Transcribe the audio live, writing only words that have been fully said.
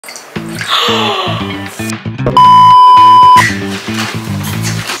I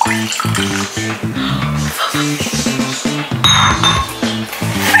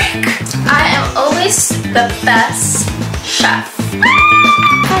am always the best chef.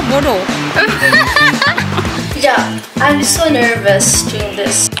 Yeah, I'm so nervous doing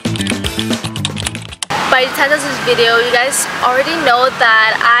this. By the time of this video, you guys already know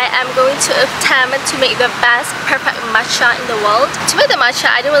that I am going to attempt to make the best perfect matcha in the world. To make the matcha,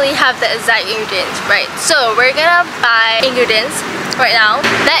 I don't really have the exact ingredients, right? So we're gonna buy ingredients right now.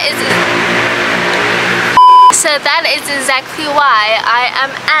 So that is exactly why I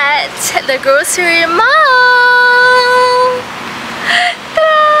am at the grocery mall.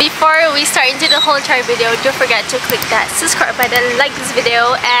 Before we start into the whole entire video, don't forget to click that subscribe button, like this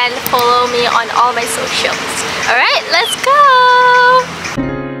video, and follow me on all my socials. Alright, let's go!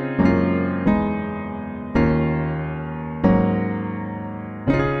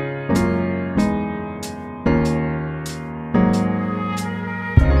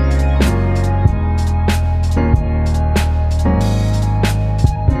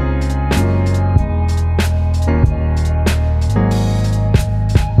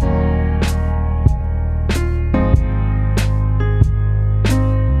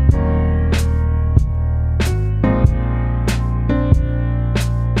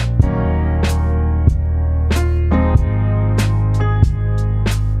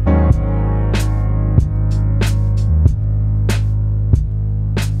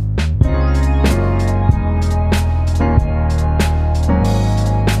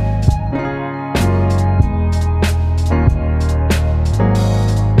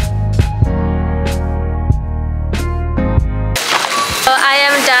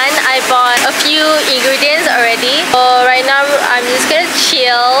 I bought a few ingredients already. So right now I'm just gonna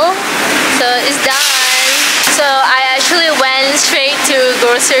chill. So it's done. So I actually went straight to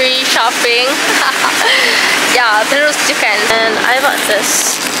grocery shopping. Yeah, terus chicken. And I bought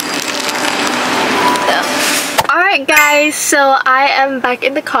this. Alright guys, so I am back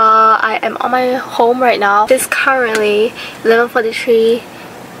in the car. I am on my home right now. It's currently 11:43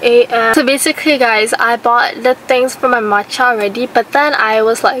 a.m. So basically guys, I bought the things for my matcha already, but then I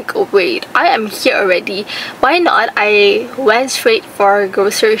was like, oh, wait, I am here already, why not I went straight for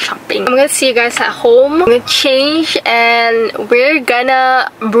grocery shopping. I'm gonna see you guys at home. I'm gonna change and we're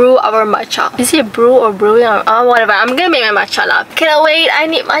gonna brew our matcha. Is it brew or brewing or whatever. I'm gonna make my matcha lah. Cannot wait, I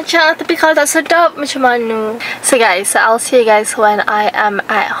need matcha. Tapi kalau tak sedap macam mana? So guys, I'll see you guys when I am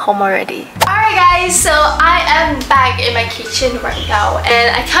at home already. Alright guys, so I am back in my kitchen right now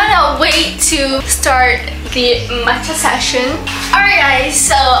and I cannot wait to start the matcha session. Alright guys,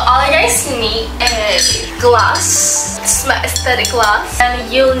 so all you guys need is glass. This is my aesthetic glass. And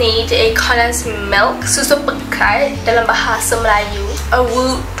you'll need a condensed milk, susu pekat dalam bahasa Melayu, a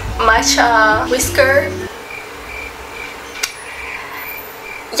wood matcha whisker,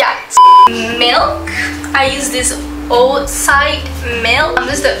 yeah, milk. I use this old side milk.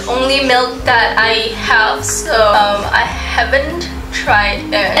 This is the only milk that I have, so I haven't tried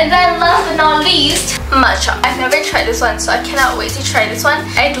it. And then last but not least, matcha. I've never tried this one, so I cannot wait to try this one.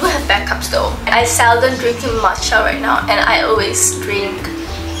 I do have backups though. I seldom drink matcha right now, and I always drink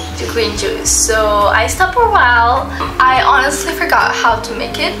the green juice, so I stopped for a while. I honestly forgot how to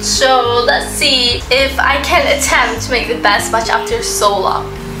make it, so let's see if I can attempt to make the best matcha after so long.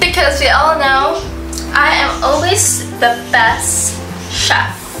 Because we all know I am always the best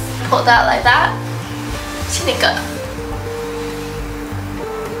chef. Pull that like that. Sini ke?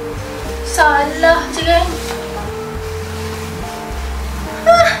 Salah je kan?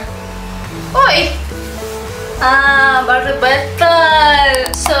 Oi! Baru betul.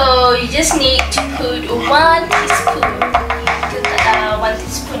 So you just need to put 1 teaspoon. 1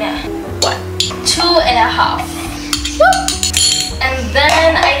 teaspoon ya. 2.5. And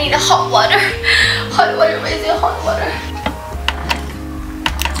then I need hot water. Hot water, where is it? Hot water.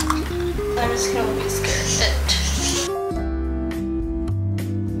 I'm just gonna whisk it.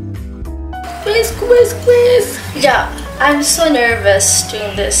 Squeeze. Yeah, I'm so nervous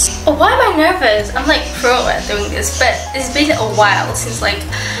doing this. Oh, why am I nervous? I'm like pro at doing this, but it's been a while since like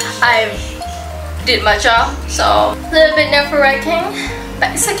I did matcha, so a little bit nerve-wracking,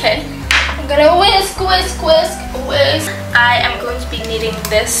 but it's okay. I'm gonna whisk. I am going to be needing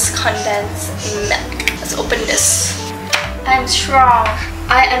this condensed milk. Let's open this. I'm strong.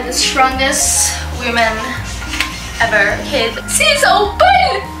 I am the strongest woman ever. Okay, see, it's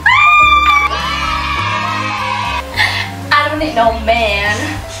open! I don't need no man,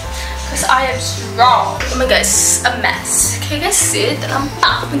 because I am strong. Oh my god, it's a mess. Can you guys see it?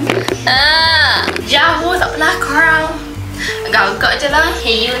 Nampak? Jauh tak pelakar. agak-agak je lah.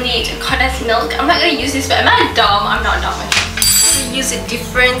 Hey, you need condensed milk. I'm not gonna use this, but am I dumb? I'm not dumb. Okay. Use a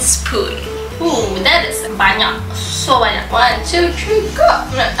different spoon. Ooh, that is banyak. So banyak. 1, 2, 3, go.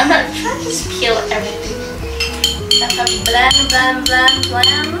 I'm not trying to just peel everything. Blend, blend, blend,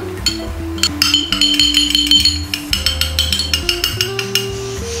 blend.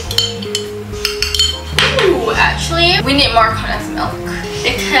 Ooh, actually, we need more condensed milk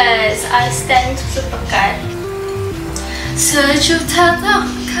because I stand to pekat sejuta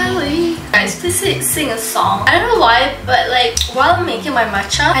kali. Guys, please sing a song. I don't know why, but like while I'm making my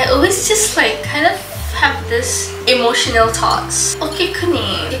matcha, I always just like kind of have this emotional thoughts. Okay,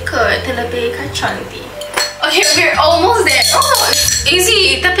 kuning ikut terlebih kacau nanti. Okay, we're almost there. Oh, it's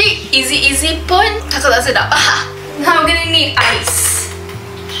easy. Tapi easy pun aku tak sedap. Now I'm gonna need ice.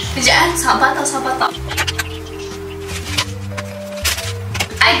 Sekejap, sabar tau.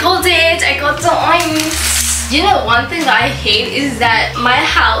 I got it. I got the ice. You know, one thing that I hate is that my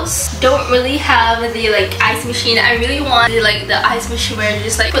house don't really have the like ice machine. I really want the ice machine where you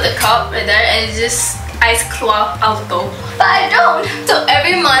just like put the cup right there and it's just ice keluar auto, but I don't. So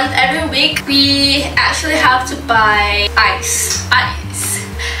every month, every week, we actually have to buy ice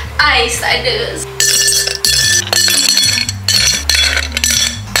like this.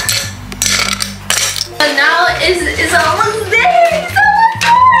 But now it's almost there. It's almost there.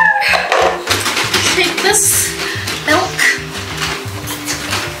 Take this milk.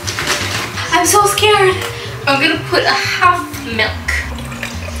 I'm so scared. I'm gonna put a half milk.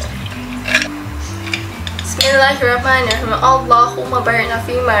 Bismillahirrahmanirrahim. Allahumma barik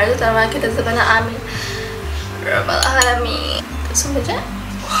fi ma razaqtana kita sabana amin. Rabbal alamin. Semua.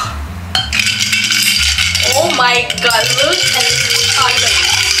 Oh my god, look at this.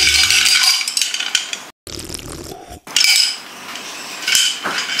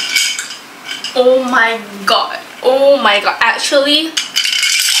 Oh my god. Oh my god. Actually,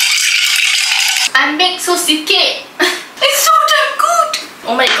 I make so sikit. It's so damn good.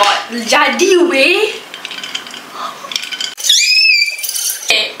 Oh my god. Jadi weh.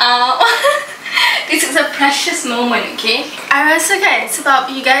 Okay, this is a precious moment, okay? I rasa kan sebab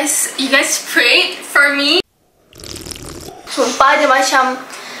you guys prayed for me. Sumpah dia macam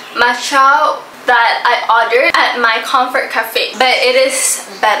matcha that I ordered at my comfort cafe, but it is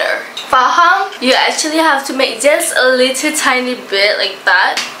better. Faham? You actually have to make just a little tiny bit like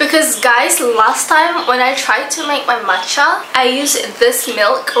that, because guys, last time when I tried to make my matcha, I used this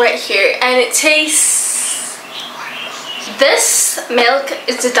milk right here and it tastes... This milk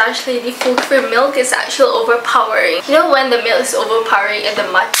is actually the full cream milk is actually overpowering. You know when the milk is overpowering and the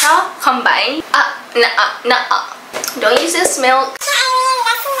matcha combine? Nah. Don't use this milk.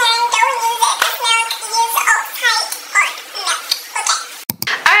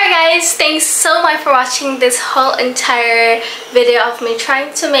 Alright guys, thanks so much for watching this whole entire video of me trying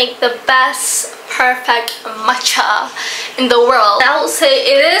to make the best perfect matcha in the world. I would say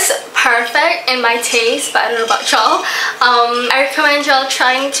it is perfect in my taste, but I don't know about y'all. I recommend y'all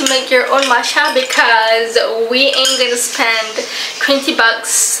trying to make your own matcha because we ain't gonna spend 20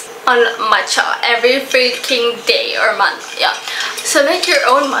 bucks on matcha every freaking day or month. Yeah, so make your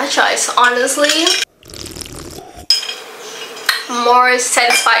own matcha. It's honestly more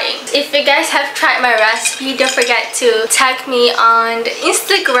satisfying. If you guys have tried my recipe, don't forget to tag me on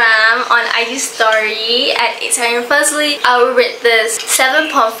Instagram on IG story at Fadzli. I will rate this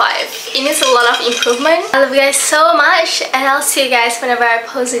 7.5. It needs a lot of improvement. I love you guys so much and I'll see you guys whenever I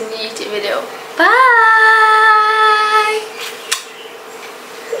post a new YouTube video. Bye!